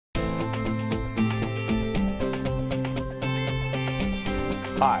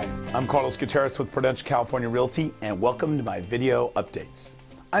Hi, I'm Carlos Gutierrez with Prudential California Realty, and welcome to my video updates.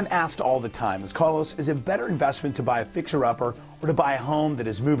 I'm asked all the time, Carlos, is it a better investment to buy a fixer-upper or to buy a home that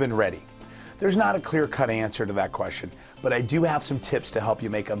is move-in ready? There's not a clear-cut answer to that question, but I do have some tips to help you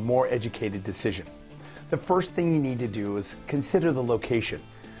make a more educated decision. The first thing you need to do is consider the location.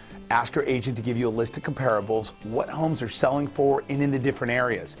 Ask your agent to give you a list of comparables, what homes are selling for, and in the different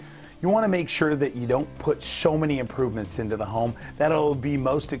areas. You want to make sure that you don't put so many improvements into the home that it'll be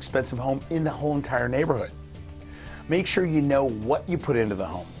most expensive home in the whole entire neighborhood. Make sure you know what you put into the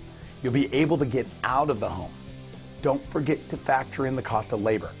home. You'll be able to get out of the home. Don't forget to factor in the cost of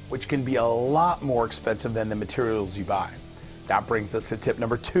labor, which can be a lot more expensive than the materials you buy. That brings us to tip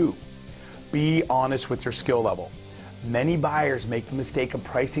number 2. Be honest with your skill level. Many buyers make the mistake of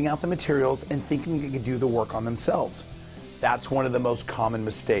pricing out the materials and thinking they can do the work on themselves. That's one of the most common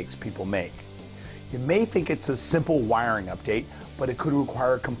mistakes people make. You may think it's a simple wiring update, but it could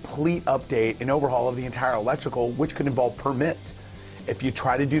require a complete update and overhaul of the entire electrical, which could involve permits. If you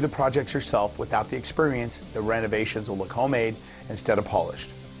try to do the projects yourself without the experience, the renovations will look homemade instead of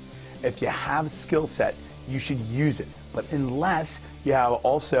polished. If you have the skill set, you should use it. But unless you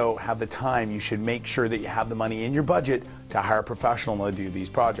also have the time, you should make sure that you have the money in your budget to hire a professional to do these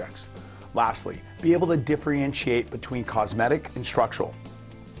projects. Lastly, be able to differentiate between cosmetic and structural.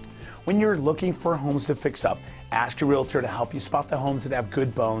 When you're looking for homes to fix up, ask your realtor to help you spot the homes that have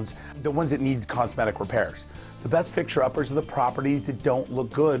good bones, the ones that need cosmetic repairs. The best fixer-uppers are the properties that don't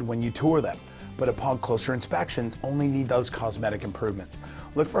look good when you tour them, but upon closer inspections only need those cosmetic improvements.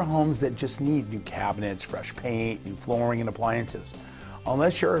 Look for homes that just need new cabinets, fresh paint, new flooring, and appliances.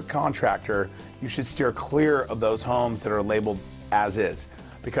 Unless you're a contractor, you should steer clear of those homes that are labeled as is,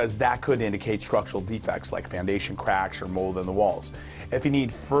 because that could indicate structural defects like foundation cracks or mold in the walls. If you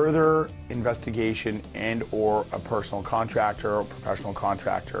need further investigation and or a personal contractor or professional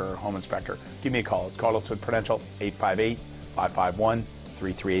contractor or home inspector, give me a call. It's Carlos with Prudential,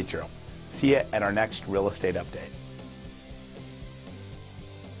 858-551-3380. See you at our next real estate update.